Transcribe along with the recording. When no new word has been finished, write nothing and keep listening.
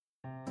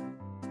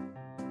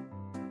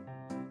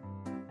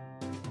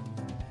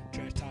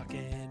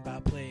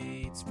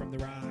plates from the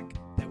rock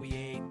that we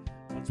ate.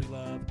 Ones we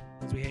love,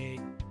 ones we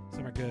hate.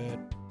 Some are good,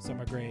 some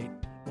are great.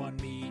 One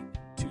meat,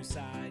 two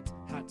sides,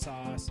 hot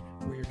sauce.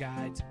 We're your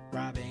guides,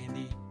 Rob,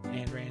 Andy,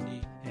 and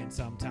Randy, and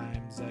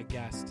sometimes a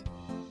guest.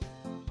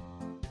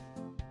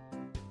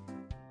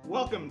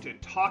 Welcome to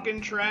Talkin'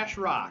 Trash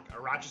Rock,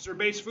 a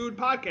Rochester-based food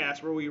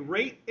podcast where we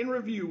rate and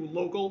review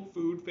local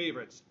food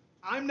favorites.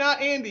 I'm not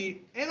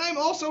Andy, and I'm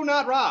also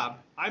not Rob.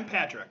 I'm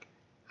Patrick.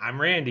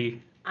 I'm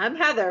Randy. I'm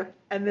Heather,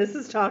 and this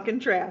is Talkin'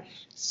 Trash.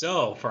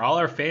 So, for all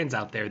our fans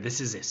out there,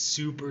 this is a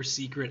super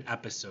secret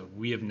episode.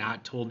 We have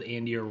not told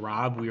Andy or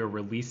Rob we are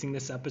releasing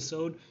this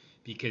episode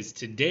because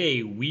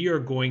today we are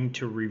going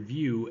to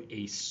review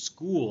a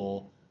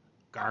school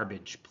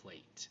garbage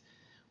plate.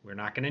 We're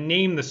not going to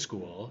name the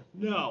school.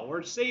 No,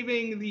 we're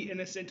saving the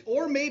innocent,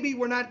 or maybe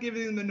we're not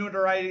giving them the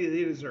notoriety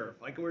they deserve.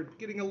 Like, we're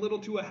getting a little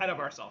too ahead of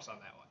ourselves on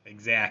that one.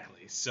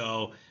 Exactly.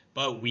 So,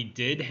 but we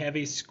did have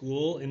a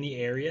school in the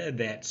area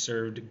that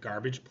served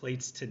garbage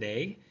plates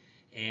today,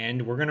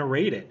 and we're going to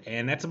rate it.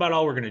 And that's about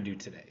all we're going to do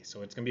today.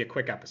 So it's going to be a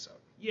quick episode.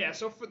 Yeah,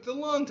 so for the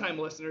long-time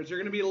listeners, you're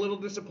going to be a little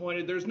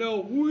disappointed. There's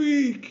no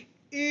week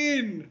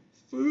in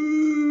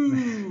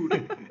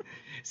food.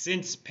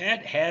 Since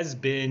Pat has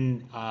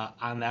been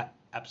on that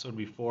episode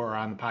before or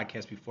on the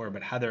podcast before,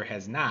 but Heather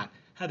has not.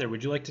 Heather,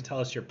 would you like to tell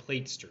us your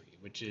plate story,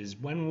 which is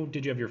when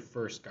did you have your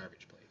first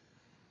garbage plate?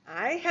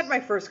 I had my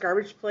first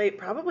garbage plate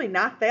probably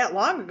not that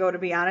long ago, to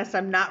be honest.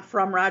 I'm not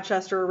from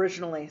Rochester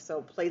originally,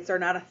 so plates are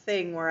not a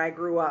thing where I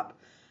grew up.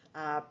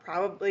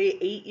 Probably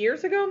 8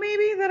 years ago,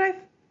 maybe, that I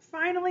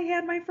finally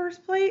had my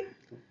first plate.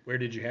 Where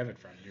did you have it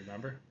from? Do you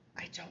remember?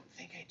 I don't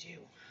think I do.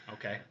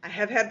 Okay. I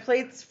have had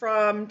plates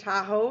from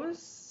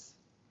Tahoe's,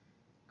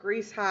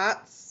 Grease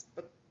Hots,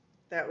 but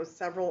that was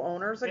several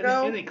owners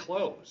ago. And they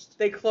closed.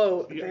 They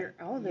closed. Yeah.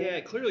 Yeah,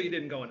 clearly you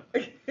didn't go in.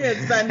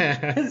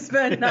 It's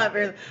been not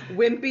very.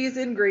 Wimpy's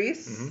in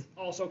Greece. Mm-hmm.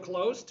 Also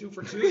closed, 2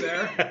 for 2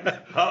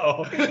 there.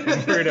 Uh-oh.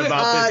 I'm worried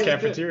about this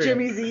cafeteria.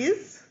 Jimmy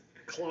Z's.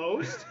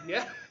 Closed,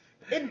 yeah.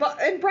 In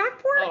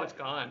Brockport? Oh, it's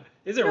gone.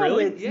 Is it No,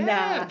 really? it's Yeah,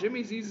 not.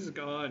 Jimmy Z's is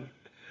gone.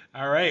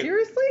 All right.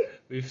 Seriously?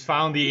 We've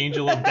found the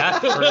angel of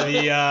death for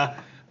the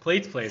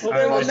plates place. Well,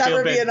 there will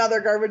never be another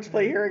garbage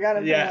plate here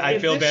again. Yeah, I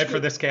If feel this bad school- for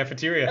this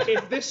cafeteria.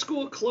 If this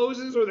school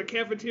closes or the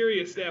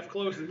cafeteria staff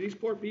closes, these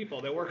poor people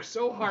that work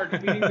so hard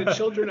feeding the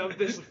children of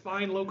this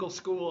fine local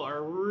school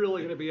are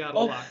really going to be out of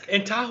Oh, luck.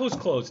 and Tahoe's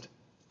closed.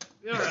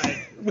 All right.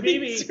 Wait,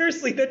 Maybe.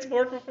 seriously, that's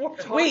 4 for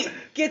 4. Wait,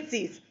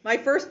 Gitsy's. My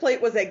first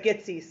plate was at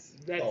Gitsy's.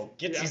 That's, Oh,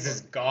 Gitsy's yeah.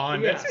 is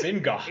gone. Yeah. That's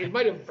been gone. It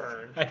might have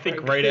burned. I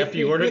think right after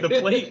you ordered the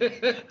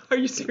plate. Are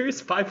you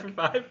serious? 5 for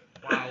 5?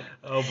 Wow.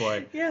 Oh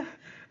boy. Yeah.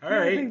 All I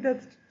right. think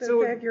that's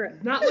So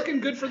accurate. not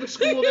looking good for the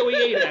school that we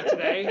ate at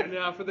today,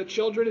 and for the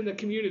children in the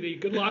community.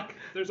 Good luck.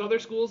 There's other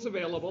schools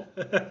available.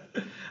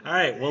 All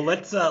right. Well,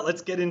 let's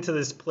get into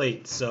this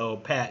plate. So,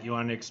 Pat, you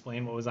want to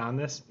explain what was on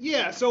this?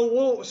 Yeah,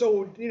 so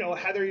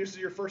Heather, this is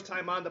your first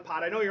time on the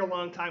pod. I know you're a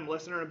long-time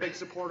listener and a big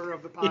supporter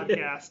of the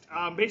podcast.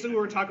 Basically,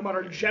 we're talking about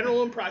our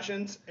general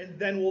impressions, and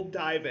then we'll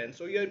dive in.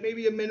 So you had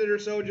maybe a minute or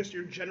so, just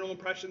your general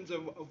impressions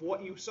of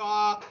what you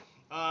saw,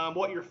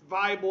 what your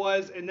vibe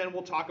was, and then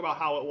we'll talk about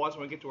how it was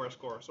when we get to our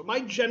score. So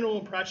my general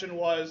impression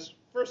was,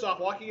 first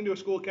off, walking into a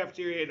school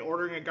cafeteria and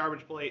ordering a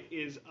garbage plate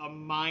is a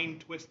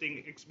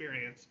mind-twisting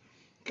experience.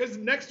 Because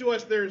next to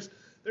us, there's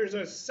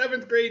a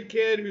 7th grade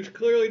kid who's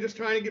clearly just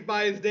trying to get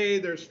by his day.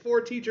 There's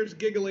 4 teachers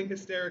giggling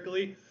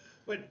hysterically.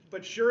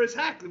 But sure as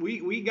heck,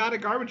 we got a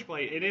garbage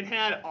plate, and it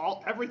had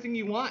everything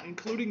you want,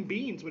 including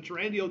beans, which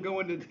Randy will go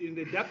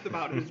into depth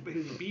about his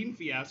bean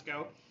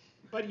fiasco.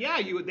 But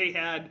yeah, they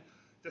had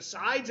the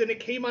sides, and it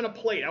came on a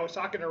plate. I was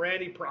talking to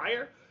Randy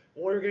prior.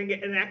 Or we're going to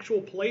get an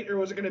actual plate, or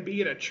was it going to be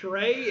in a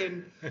tray?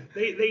 And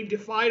they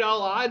defied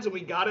all odds, and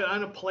we got it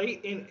on a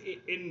plate.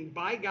 And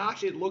by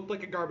gosh, it looked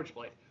like a garbage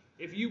plate.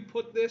 If you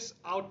put this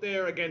out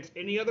there against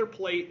any other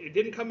plate, it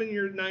didn't come in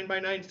your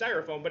 9x9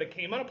 styrofoam, but it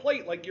came on a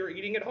plate like you're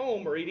eating at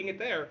home or eating it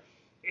there,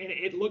 and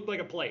it looked like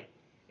a plate.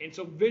 And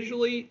so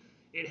visually,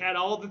 it had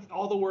all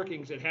the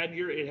workings. It had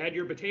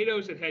your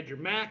potatoes, it had your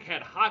mac,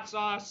 had hot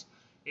sauce.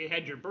 It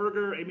had your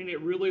burger. I mean, it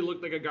really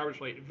looked like a garbage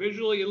plate.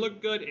 Visually, it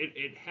looked good.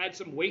 It had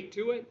some weight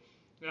to it.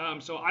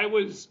 So I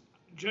was,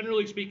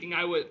 generally speaking,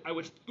 I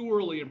was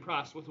thoroughly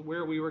impressed with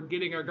where we were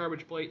getting our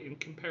garbage plate in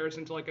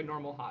comparison to like a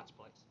normal Hots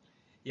place.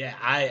 Yeah,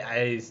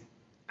 I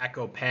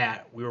echo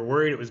Pat. We were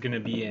worried it was going to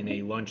be in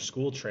a lunch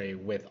school tray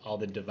with all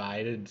the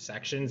divided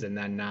sections and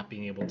then not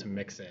being able to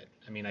mix it.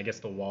 I mean, I guess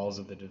the walls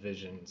of the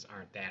divisions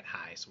aren't that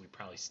high, so we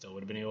probably still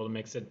would have been able to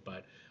mix it,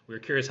 but we were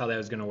curious how that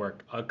was going to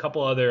work. A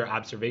couple other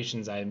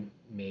observations I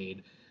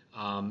made.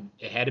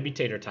 It had to be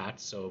tater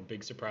tots, so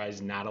big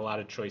surprise, not a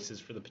lot of choices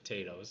for the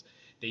potatoes.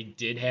 They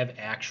did have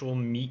actual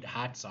meat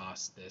hot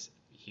sauce this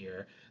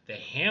here. The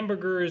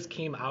hamburgers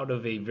came out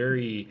of a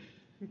very,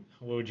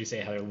 what would you say,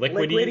 Heather?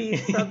 Liquidy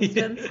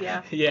substance,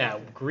 yeah. Yeah,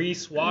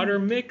 grease water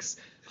mix.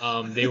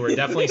 They were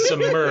definitely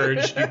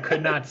submerged. You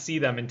could not see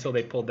them until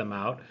they pulled them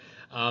out.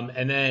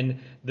 And then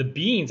the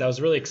beans, I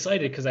was really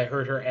excited because I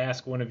heard her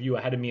ask one of you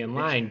ahead of me in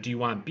line, do you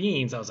want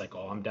beans? I was like,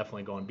 oh, I'm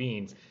definitely going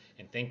beans.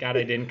 And thank God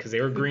I didn't, because they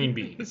were green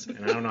beans,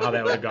 and I don't know how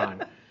that would have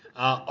gone.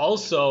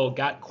 Also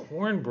got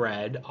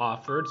cornbread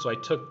offered, so I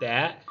took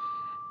that.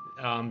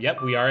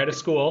 Yep, we are at a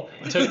school.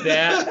 Took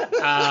that,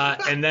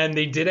 and then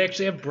they did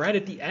actually have bread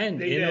at the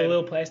end in a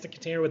little plastic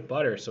container with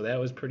butter, so that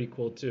was pretty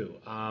cool too.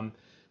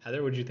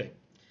 Heather, what did you think?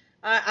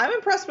 I'm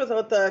impressed with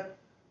what the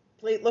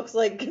plate looks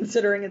like,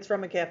 considering it's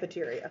from a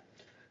cafeteria.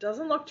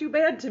 Doesn't look too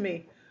bad to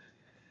me.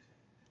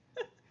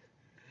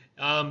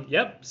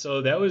 Yep.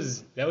 So that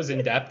was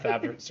in-depth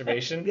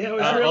observation. Yeah, it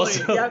was really.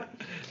 Also,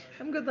 Yep.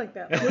 I'm good like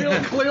that.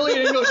 Clearly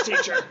an English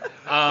teacher.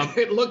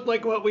 It looked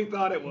like what we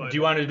thought it would. Do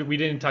you want to? We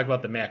didn't talk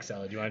about the mac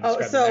salad. Do you want to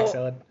describe the mac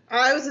salad?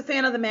 I was a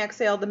fan of the mac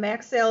salad. The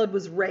mac salad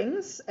was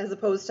rings as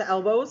opposed to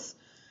elbows.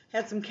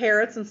 Had some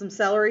carrots and some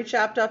celery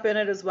chopped up in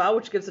it as well,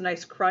 which gives a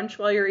nice crunch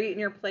while you're eating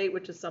your plate,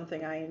 which is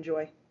something I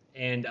enjoy.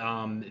 And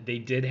they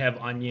did have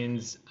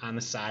onions on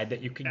the side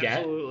that you could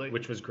get,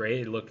 which was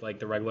great. It looked like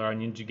the regular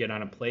onions you get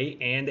on a plate.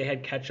 And they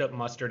had ketchup,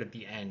 mustard at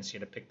the end, so you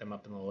had to pick them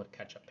up in the little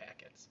ketchup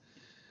packets.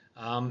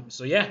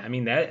 So yeah, I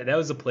mean, that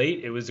was a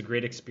plate. It was a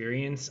great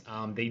experience.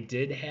 They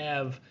did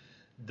have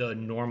the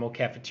normal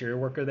cafeteria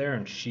worker there,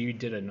 and she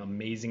did an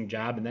amazing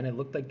job. And then it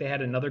looked like they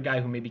had another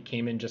guy who maybe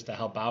came in just to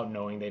help out,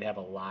 knowing they'd have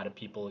a lot of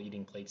people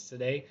eating plates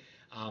today.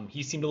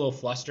 He seemed a little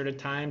flustered at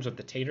times with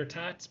the tater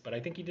tots, but I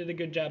think he did a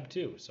good job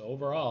too. So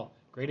overall,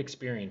 great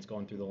experience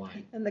going through the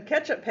line. And the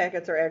ketchup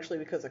packets are actually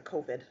because of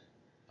COVID.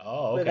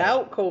 Oh, okay.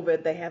 Without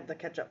COVID, they have the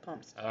ketchup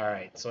pumps. All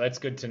right, so that's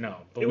good to know.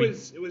 But it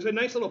was a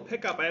nice little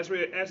pickup as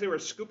they were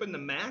scooping the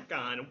mac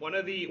on. One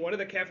of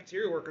the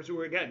cafeteria workers,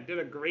 who again did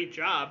a great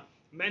job,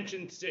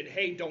 said,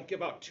 "Hey, don't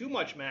give out too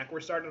much mac. We're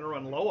starting to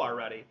run low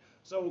already."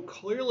 So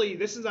clearly,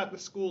 this is not the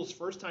school's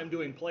first time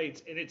doing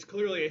plates, and it's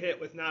clearly a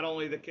hit with not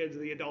only the kids,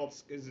 the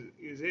adults, because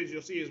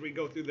you'll see as we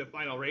go through the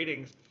final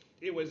ratings,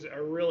 it was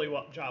a really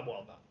job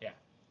well done. Yeah.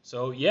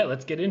 So yeah,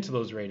 let's get into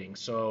those ratings.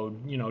 So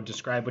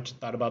describe what you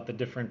thought about the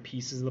different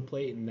pieces of the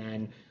plate, and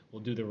then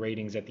we'll do the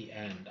ratings at the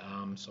end.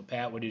 So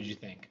Pat, what did you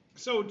think?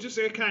 So just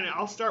to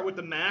I'll start with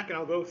the mac, and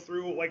I'll go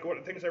through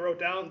what things I wrote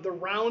down. The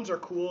rounds are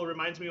cool. It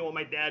reminds me of what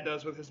my dad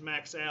does with his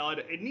mac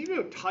salad. It needed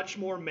a touch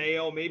more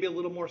mayo, maybe a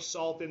little more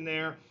salt in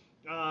there.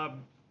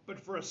 But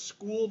for a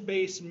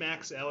school-based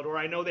mac salad, where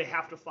I know they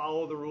have to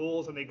follow the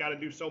rules and they got to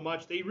do so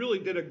much, they really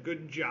did a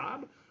good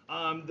job.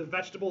 The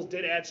vegetables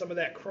did add some of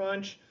that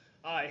crunch.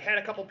 I had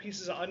a couple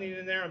pieces of onion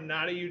in there. I'm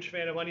not a huge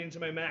fan of onions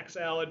in my mac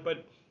salad,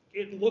 but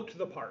it looked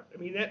the part. I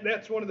mean,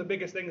 that's one of the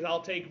biggest things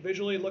I'll take.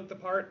 Visually, it looked the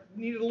part.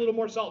 Needed a little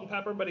more salt and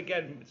pepper, but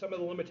again, some of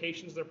the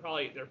limitations, they're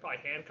probably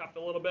handcuffed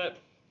a little bit.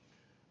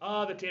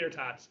 The tater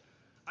tots.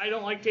 I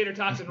don't like tater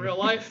tots in real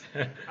life.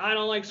 I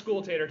don't like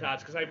school tater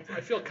tots because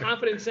I feel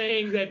confident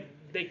saying that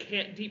they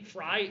can't deep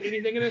fry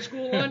anything in a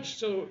school lunch.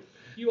 So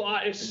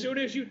as soon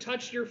as you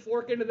touched your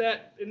fork into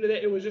that,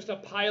 it was just a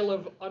pile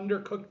of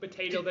undercooked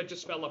potato that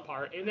just fell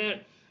apart, and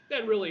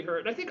that really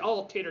hurt. And I think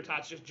all tater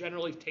tots just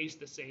generally taste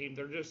the same.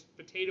 They're just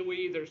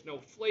potato-y. There's no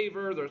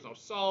flavor. There's no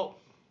salt.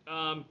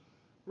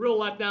 Real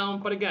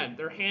letdown. But again,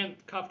 they're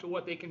handcuffed to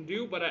what they can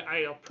do. But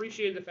I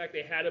appreciated the fact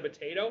they had a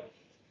potato.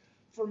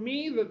 For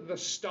me, the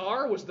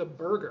star was the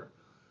burger.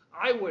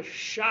 I was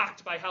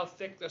shocked by how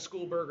thick the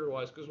school burger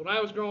was, because when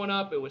I was growing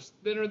up, it was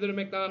thinner than a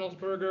McDonald's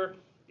burger.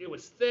 It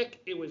was thick.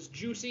 It was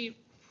juicy.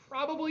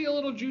 Probably a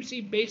little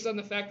juicy based on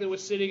the fact that it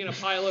was sitting in a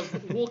pile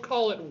of, we'll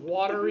call it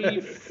watery,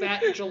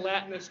 fat,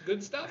 gelatinous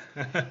good stuff.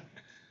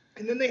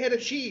 And then they had a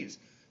cheese.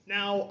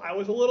 Now, I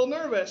was a little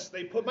nervous.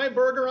 They put my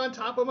burger on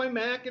top of my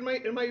mac and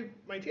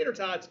my tater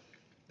tots.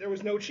 There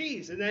was no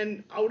cheese. And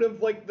then out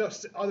of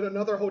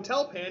another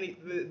hotel pan,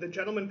 the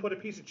gentleman put a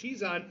piece of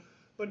cheese on.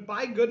 But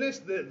by goodness,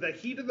 the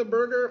heat of the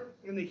burger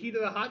and the heat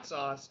of the hot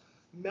sauce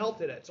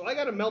melted it. So I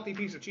got a melty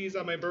piece of cheese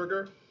on my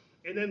burger.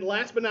 And then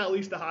last but not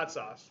least, the hot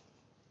sauce.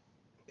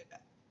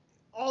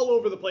 All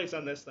over the place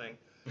on this thing.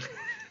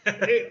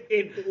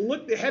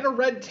 It had a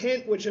red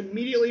tint, which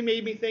immediately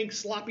made me think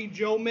Sloppy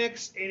Joe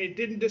mix, and it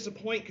didn't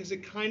disappoint because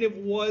it kind of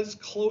was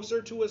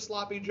closer to a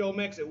Sloppy Joe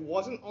mix. It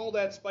wasn't all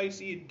that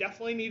spicy. It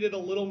definitely needed a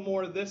little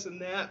more this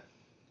and that.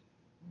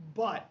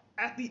 But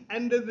at the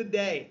end of the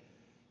day,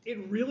 it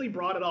really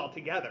brought it all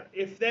together.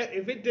 If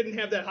it didn't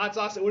have that hot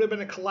sauce, it would have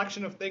been a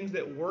collection of things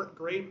that weren't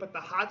great. But the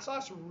hot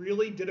sauce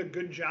really did a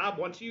good job.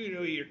 Once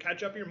you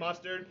ketchup, your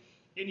mustard,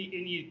 and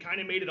you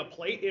kind of made it a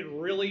plate, it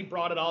really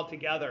brought it all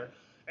together.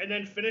 And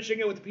then finishing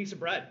it with a piece of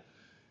bread.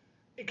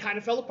 It kind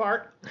of fell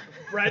apart.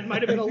 Bread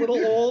might have been a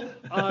little old.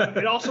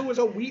 It also was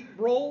a wheat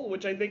roll,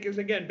 which I think is,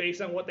 again,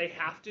 based on what they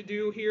have to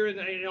do here,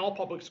 and all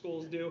public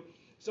schools do.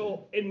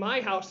 So in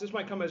my house, this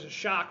might come as a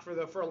shock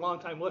for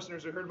long-time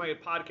listeners who heard my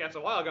podcast a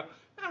while ago.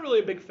 Not really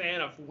a big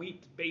fan of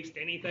wheat-based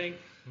anything.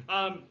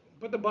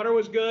 But the butter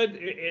was good.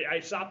 I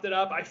sopped it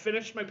up. I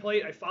finished my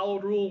plate. I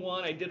followed Rule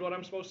 1. I did what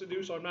I'm supposed to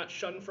do, so I'm not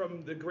shunned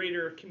from the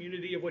greater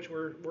community of which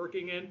we're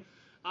working in.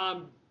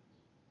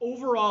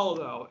 Overall,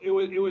 though, it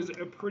was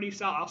a pretty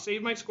solid. I'll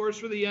save my scores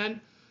for the end,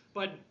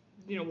 but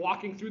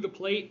walking through the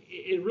plate,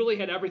 it really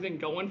had everything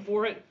going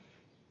for it.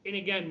 And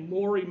again,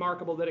 more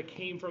remarkable that it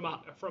came from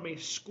a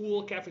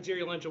school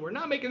cafeteria lunch. And we're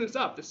not making this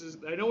up.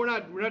 I know we're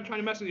not trying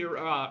to mess with you,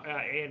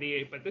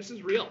 Andy, but this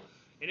is real.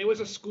 And it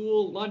was a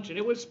school lunch, and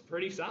it was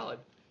pretty solid.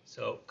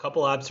 So, a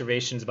couple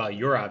observations about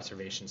your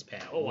observations,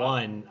 Pat. Oh, wow.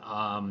 One,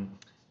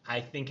 I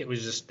think it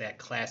was just that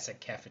classic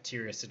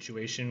cafeteria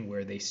situation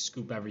where they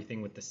scoop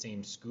everything with the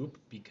same scoop,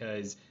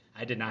 because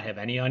I did not have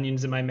any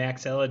onions in my mac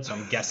salad, so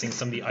I'm guessing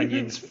some of the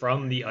onions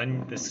from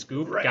the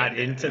scoop got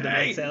into the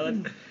mac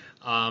salad.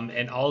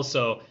 And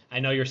also, I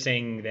know you're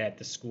saying that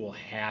the school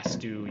has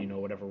to,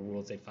 whatever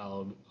rules they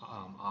follow,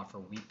 offer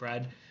wheat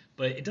bread.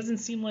 But it doesn't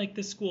seem like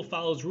this school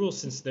follows rules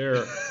since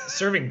they're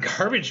serving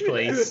garbage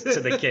plates to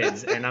the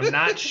kids. And I'm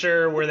not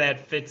sure where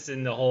that fits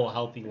in the whole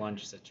healthy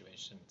lunch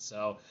situation.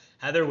 So,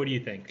 Heather, what do you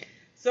think?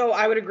 So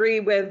I would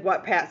agree with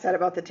what Pat said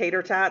about the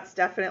tater tots.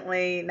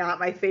 Definitely not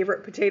my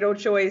favorite potato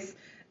choice.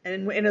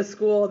 And in a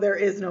school, there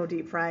is no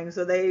deep frying.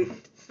 So they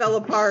fell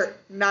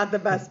apart, not the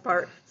best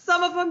part.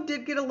 Some of them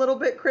did get a little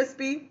bit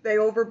crispy. They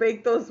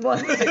overbaked those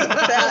ones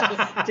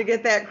to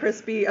get that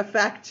crispy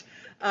effect.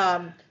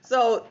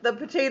 So the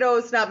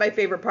potatoes, not my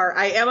favorite part.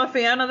 I am a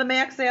fan of the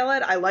mac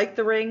salad. I like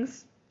the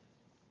rings.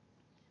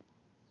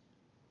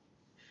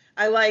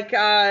 I like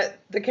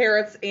the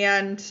carrots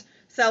and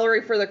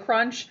celery for the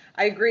crunch.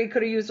 I agree,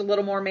 could have used a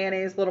little more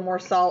mayonnaise, a little more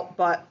salt,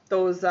 but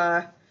those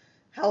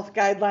health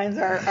guidelines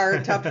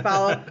are tough to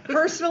follow.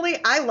 Personally,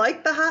 I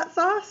like the hot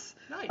sauce.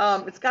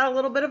 Nice. It's got a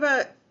little bit of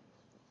a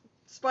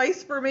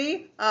spice for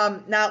me.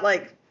 Not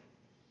like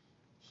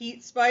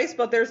heat spice,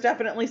 but there's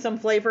definitely some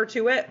flavor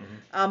to it.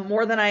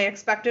 More than I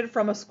expected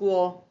from a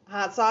school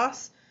hot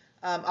sauce.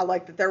 I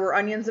like that there were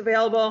onions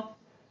available.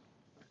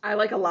 I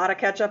like a lot of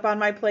ketchup on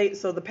my plate,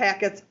 so the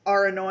packets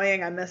are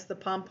annoying. I miss the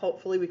pump.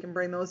 Hopefully we can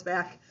bring those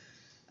back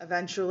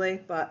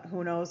eventually, but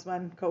who knows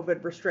when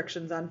COVID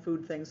restrictions on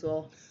food things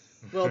will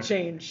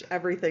change.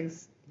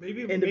 Everything's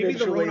maybe individually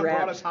the Rona wrapped.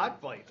 brought us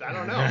hot plates. I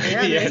don't know.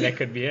 Yeah, that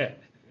could be it.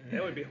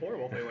 That would be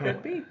horrible if they went Could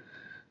away. be.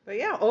 But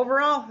yeah,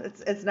 overall,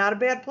 it's not a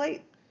bad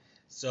plate.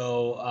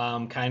 So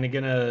I'm kind of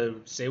going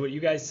to say what you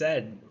guys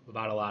said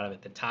about a lot of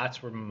it. The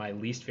tots were my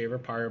least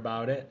favorite part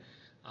about it.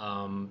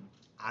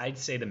 I'd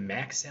say the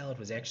mac salad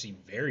was actually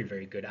very,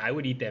 very good. I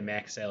would eat that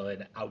mac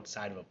salad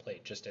outside of a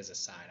plate just as a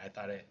side. I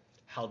thought it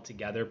held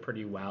together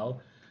pretty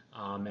well.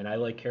 And I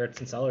like carrots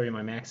and celery in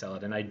my mac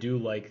salad. And I do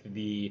like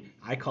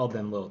I called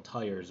them little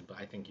tires, but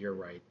I think you're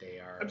right. They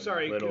are I'm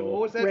sorry, little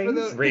what was that rings?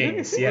 for the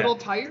rings. Yeah. little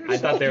tires? I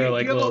thought they were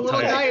like you have little a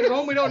little tires. guy at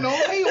home we don't know.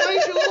 Hey, why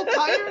is your little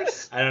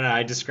tires? I don't know.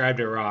 I described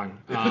it wrong.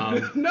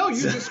 No,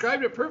 you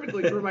described it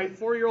perfectly for my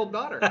 4-year-old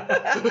daughter.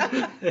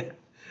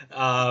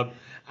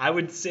 I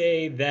would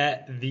say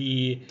that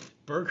the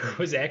burger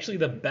was actually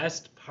the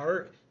best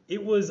part.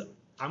 It was,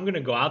 I'm going to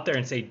go out there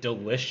and say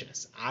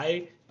delicious.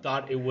 I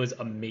thought it was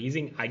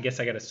amazing. I guess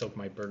I got to soak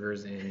my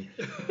burgers in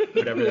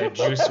whatever that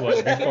juice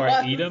was before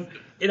I eat them.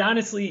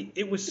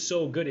 It was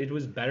so good. It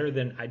was better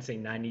than, I'd say,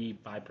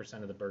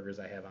 95% of the burgers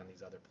I have on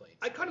these other plates.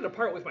 I cut it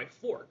apart with my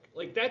fork.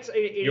 Like that's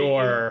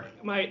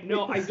my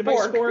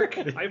fork.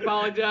 I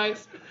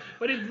apologize,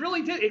 but it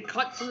really did. It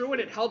cut through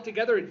and it held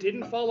together. It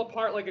didn't fall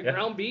apart like a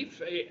ground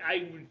beef.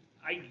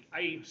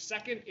 I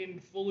second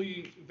and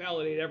fully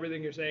validate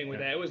everything you're saying with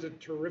that. It was a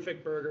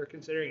terrific burger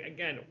considering,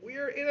 again,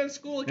 we're in a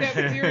school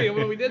cafeteria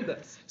when we did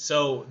this.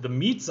 So the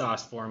meat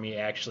sauce for me,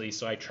 actually,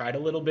 so I tried a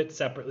little bit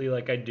separately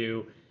like I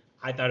do.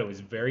 I thought it was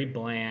very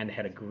bland,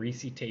 had a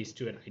greasy taste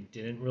to it. I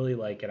didn't really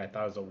like it. I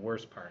thought it was the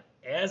worst part.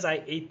 As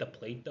I ate the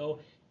plate, though,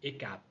 it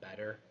got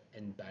better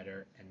and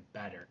better and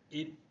better.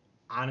 It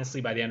honestly,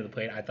 by the end of the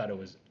plate, I thought it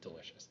was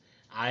delicious.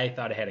 I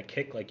thought it had a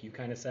kick, like you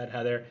kind of said,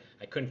 Heather.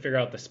 I couldn't figure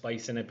out the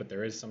spice in it, but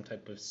there is some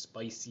type of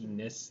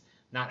spiciness.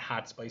 Not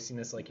hot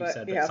spiciness like you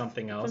said, but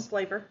something else. Some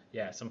flavor.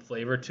 Yeah, some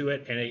flavor to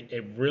it. And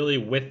it really,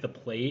 with the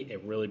plate,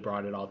 it really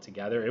brought it all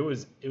together. It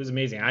was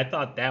amazing. I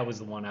thought that was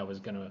the one I was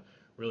going to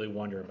really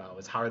wonder about,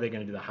 was how are they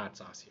going to do the hot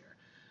sauce here?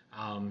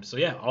 So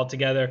yeah,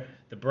 altogether,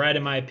 the bread,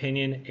 in my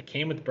opinion, it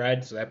came with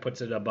bread, so that puts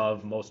it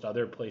above most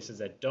other places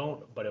that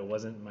don't, but it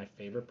wasn't my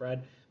favorite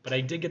bread. But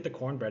I did get the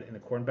cornbread, and the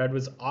cornbread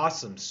was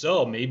awesome.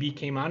 So maybe it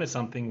came onto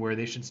something where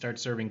they should start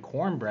serving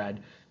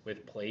cornbread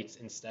with plates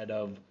instead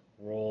of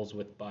rolls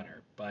with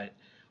butter. But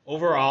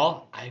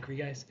overall, I agree,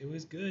 guys. It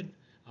was good.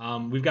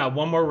 We've got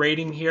one more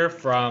rating here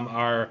from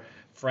our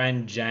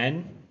friend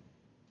Jen.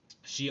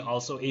 She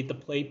also ate the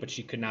plate, but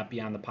she could not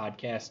be on the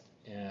podcast.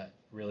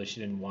 Really,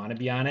 she didn't want to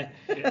be on it.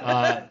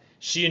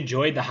 She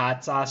enjoyed the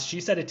hot sauce. She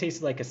said it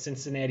tasted like a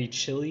Cincinnati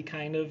chili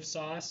kind of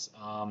sauce.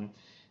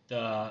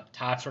 The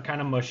tots were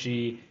kind of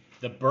mushy.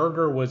 The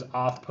burger was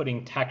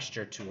off-putting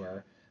texture to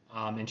her.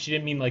 And she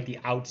didn't mean like the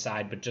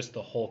outside, but just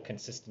the whole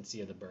consistency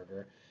of the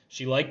burger.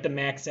 She liked the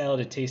mac salad.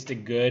 It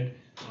tasted good.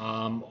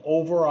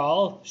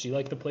 Overall, she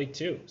liked the plate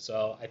too.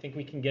 So I think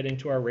we can get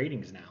into our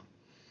ratings now.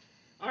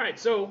 All right,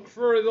 so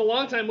for the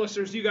longtime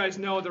listeners, you guys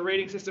know the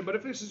rating system, but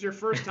if this is your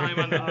first time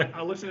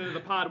on listening to the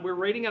pod, we're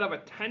rating out of a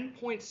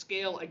 10-point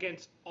scale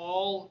against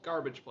all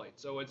garbage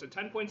plates. So it's a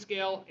 10-point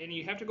scale, and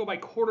you have to go by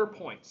quarter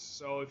points.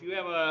 So if you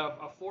have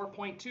a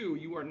 4.2,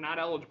 you are not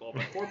eligible,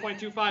 but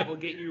 4.25 will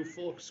get you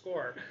full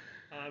score.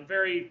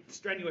 Very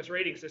strenuous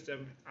rating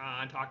system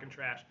on Talking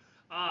Trash.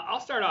 I'll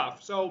start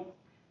off. So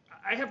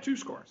I have 2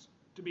 scores,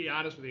 to be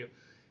honest with you.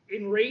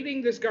 In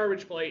rating this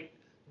garbage plate,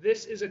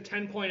 this is a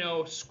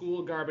 10.0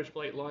 school garbage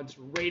plate lunch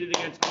rated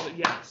against other.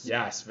 Yes.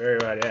 Yes, very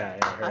well.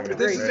 Yeah. Very good.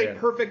 This is Very a good.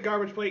 perfect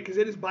garbage plate because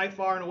it is by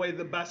far and away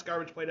the best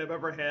garbage plate I've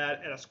ever had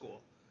at a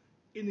school.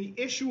 In the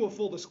issue of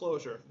full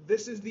disclosure,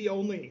 this is the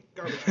only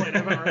garbage plate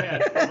I've ever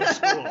had from a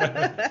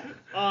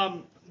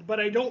school. But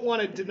I don't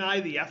want to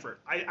deny the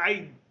effort.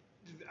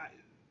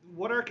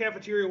 What our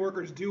cafeteria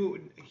workers do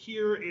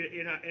here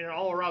in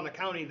all around the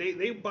county,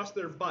 they bust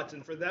their butts,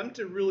 and for them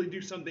to really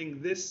do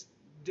something this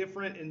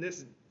different and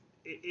this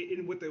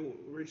with the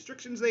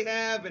restrictions they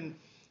have and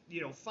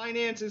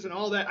finances and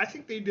all that, I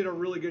think they did a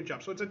really good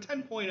job. So it's a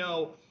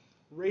 10.0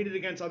 rated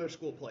against other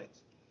school plates.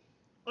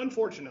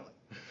 Unfortunately,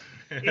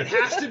 it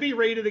has to be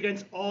rated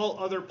against all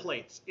other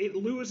plates. It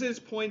loses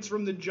points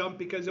from the jump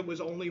because it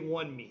was only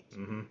one meat.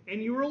 Mm-hmm.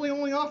 And you really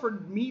only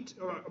offered meat,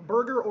 or a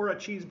burger or a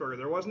cheeseburger.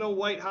 There was no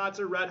white hots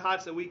or red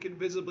hots that we could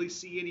visibly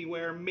see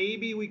anywhere.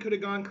 Maybe we could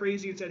have gone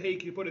crazy and said, hey,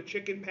 can you put a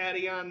chicken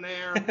patty on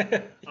there?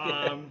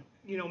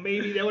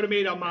 Maybe that would have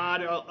made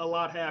Ahmad a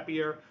lot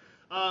happier.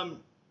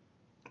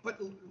 But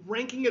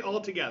ranking it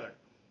all together,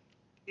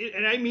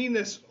 and I mean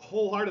this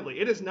wholeheartedly,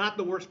 it is not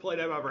the worst plate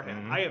I've ever had.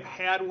 Mm-hmm. I have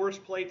had worse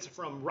plates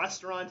from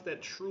restaurants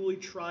that truly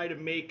try to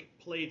make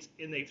plates,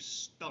 and they've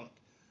stunk.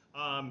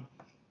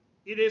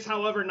 It is,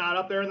 however, not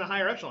up there in the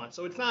higher echelon.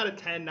 So it's not a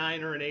 10,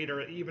 9, or an 8,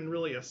 or even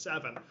really a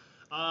 7.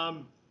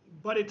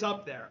 But it's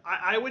up there.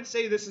 I would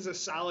say this is a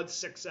solid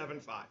 6, 7,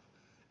 5.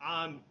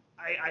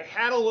 I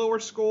had a lower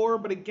score,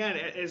 but again,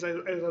 as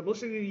I'm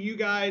listening to you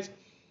guys,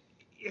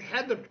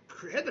 had the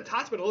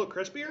tots been a little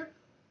crispier,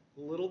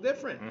 a little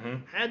different.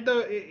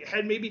 Mm-hmm.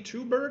 Had maybe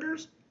 2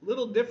 burgers, a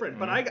little different.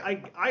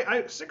 Mm-hmm. But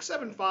I 6,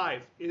 7,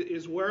 5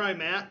 is where I'm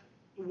at.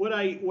 Would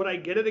I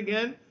get it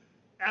again?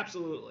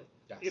 Absolutely.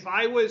 Yes. If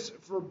I was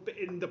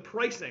in the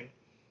pricing,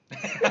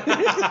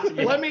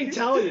 let me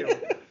tell you.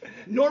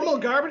 Normal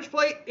garbage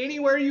plate,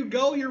 anywhere you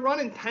go, you're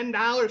running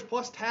 $10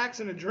 plus tax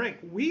and a drink.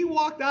 We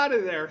walked out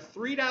of there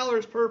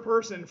 $3 per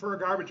person for a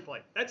garbage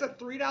plate. That's a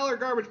 $3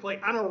 garbage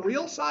plate on a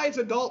real size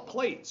adult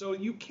plate. So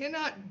you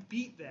cannot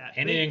beat that.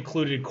 And it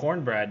included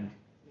cornbread.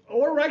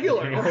 Or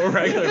regular.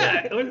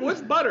 Yeah,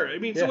 with butter. I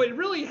mean, so it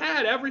really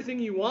had everything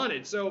you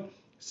wanted. So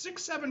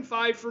 6, 7,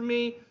 5 for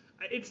me.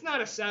 It's not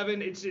a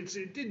 7.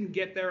 It didn't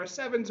get there. A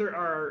 7s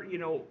are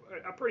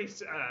a pretty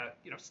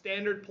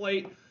standard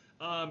plate.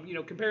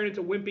 Comparing it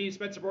to Wimpy,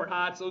 Spencerport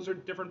Hots, those are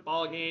different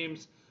ball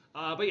games.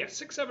 But yeah,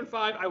 6, 7,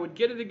 5, I would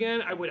get it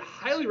again. I would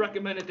highly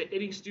recommend it to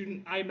any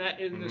student I met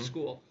in the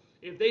school.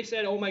 If they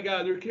said, oh my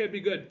God, there can't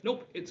be good.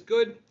 Nope, it's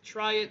good.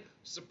 Try it.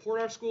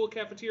 Support our school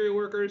cafeteria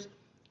workers.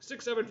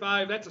 6, 7,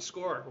 5, that's a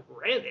score.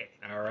 Randy.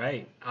 All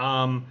right.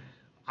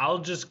 I'll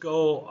just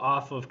go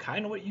off of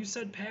kind of what you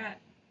said, Pat.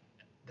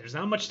 There's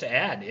not much to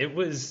add. It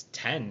was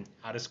 10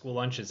 out of school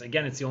lunches.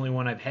 Again, it's the only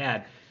one I've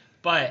had.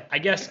 But I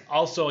guess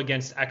also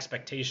against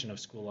expectation of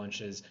school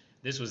lunches,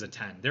 this was a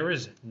 10. There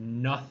is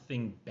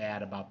nothing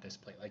bad about this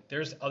plate. Like,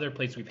 there's other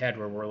plates we've had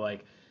where we're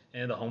like,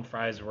 the home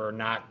fries were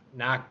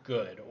not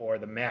good, or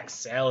the mac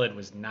salad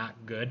was not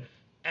good.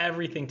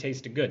 Everything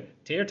tasted good.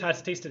 Tater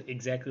tots tasted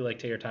exactly like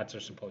tater tots are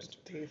supposed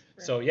to.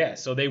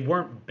 So they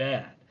weren't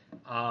bad.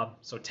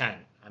 So 10.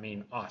 I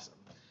mean, awesome.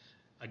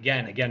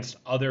 Again, against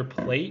other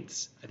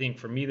plates, I think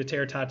for me the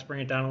tater tots bring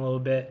it down a little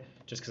bit,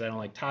 just because I don't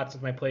like tots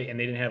with my plate, and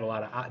they didn't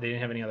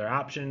have any other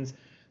options.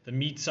 The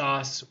meat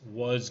sauce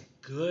was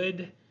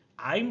good.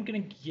 I'm gonna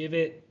give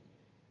it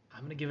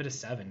a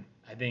 7.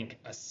 I think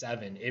a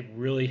 7. It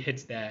really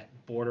hits that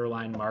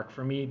borderline mark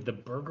for me. The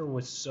burger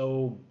was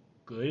so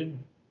good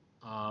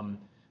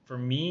for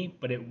me,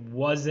 but it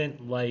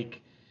wasn't like,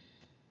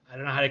 I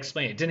don't know how to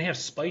explain it. It didn't have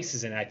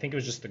spices in it. I think it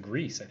was just the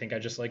grease. I think I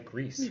just like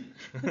grease.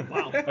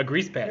 Wow. A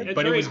grease patty. It's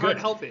but it was good.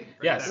 Healthy.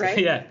 Yes. Right?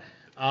 Yeah.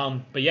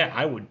 But yeah,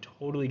 I would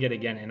totally get it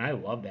again, and I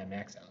love that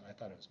mac salad. I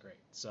thought it was great.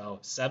 So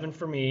 7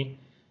 for me.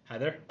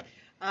 Heather?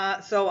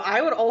 So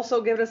I would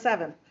also give it a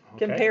 7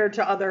 Okay. compared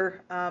to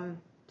other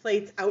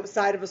plates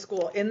outside of a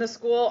school. In the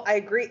school, I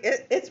agree.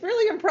 It's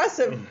really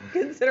impressive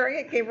considering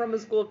it came from a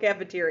school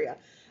cafeteria.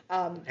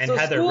 And so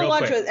Heather, school real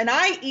lunch quick. and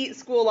I eat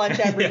school lunch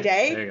every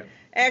day. There you go.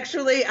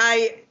 Actually,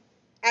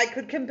 I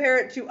could compare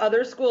it to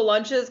other school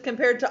lunches.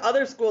 Compared to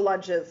other school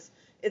lunches,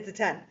 it's a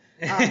 10.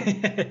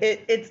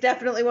 It's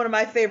definitely one of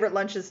my favorite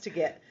lunches to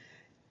get.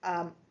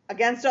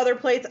 Against other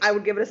plates, I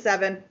would give it a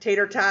 7.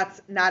 Tater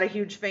tots, not a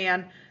huge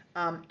fan.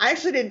 I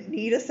actually didn't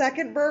need a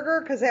second burger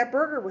because that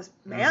burger was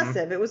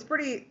massive. Mm-hmm. It was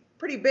pretty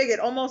big. It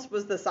almost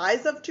was the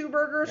size of 2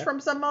 burgers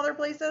from some other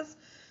places.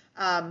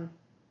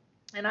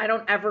 And I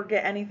don't ever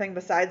get anything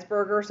besides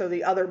burger, so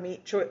the other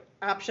meat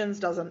options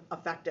doesn't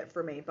affect it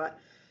for me. But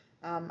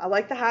I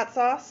like the hot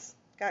sauce.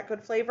 got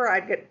good flavor,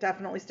 I'd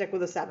definitely stick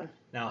with a 7.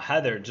 Now,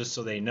 Heather, just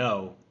so they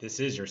know,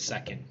 this is your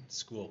second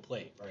school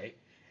plate, right?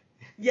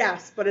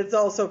 Yes, but it's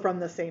also from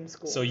the same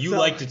school. So you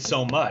liked it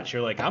so much,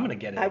 you're like, I'm gonna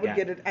get it. I would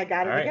get it. I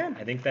got All it right, again.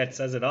 I think that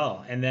says it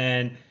all. And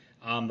then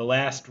the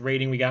last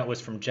rating we got was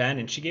from Jen,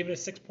 and she gave it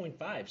a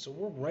 6.5. So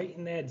we're right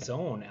in that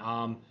zone.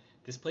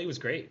 This plate was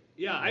great.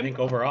 Yeah, I think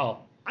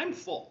overall. I'm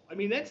full. I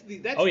mean, that's the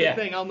yeah.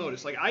 thing I'll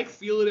notice. Like, I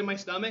feel it in my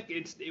stomach.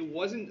 It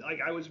wasn't like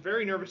I was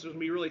very nervous it was gonna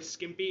be really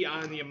skimpy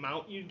on the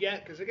amount you'd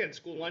get because again,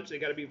 school lunch they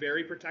got to be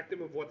very protective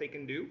of what they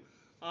can do.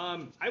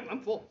 I'm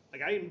full.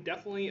 Like, I am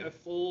definitely a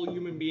full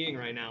human being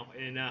right now,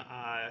 and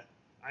I'm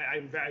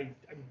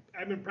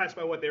impressed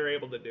by what they were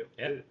able to do.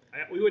 Yeah.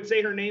 We would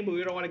say her name, but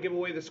we don't want to give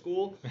away the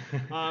school.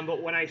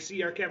 But when I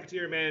see our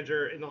cafeteria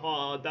manager in the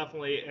hall, I'll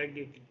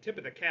definitely tip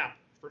of the cap.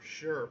 For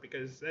sure,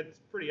 because that's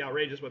pretty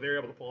outrageous what they're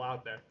able to pull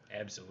out there.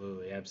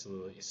 Absolutely,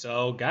 absolutely.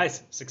 So,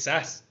 guys,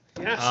 success.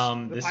 Yes.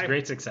 This is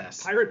great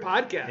success. Pirate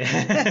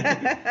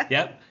Podcast.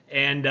 Yep.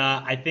 And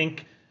I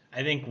think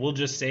we'll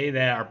just say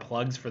that our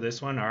plugs for this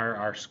one are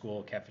our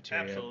school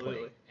cafeteria Absolutely.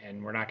 plate.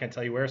 And we're not going to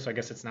tell you where, so I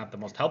guess it's not the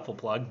most helpful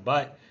plug,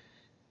 but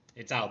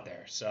it's out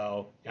there.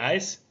 So,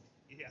 guys.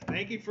 Yeah,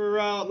 thank you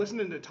for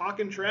listening to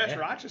Talking Trash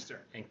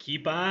Rochester. And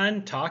keep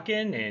on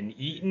talking and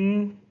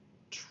eating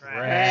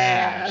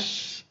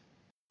Trash.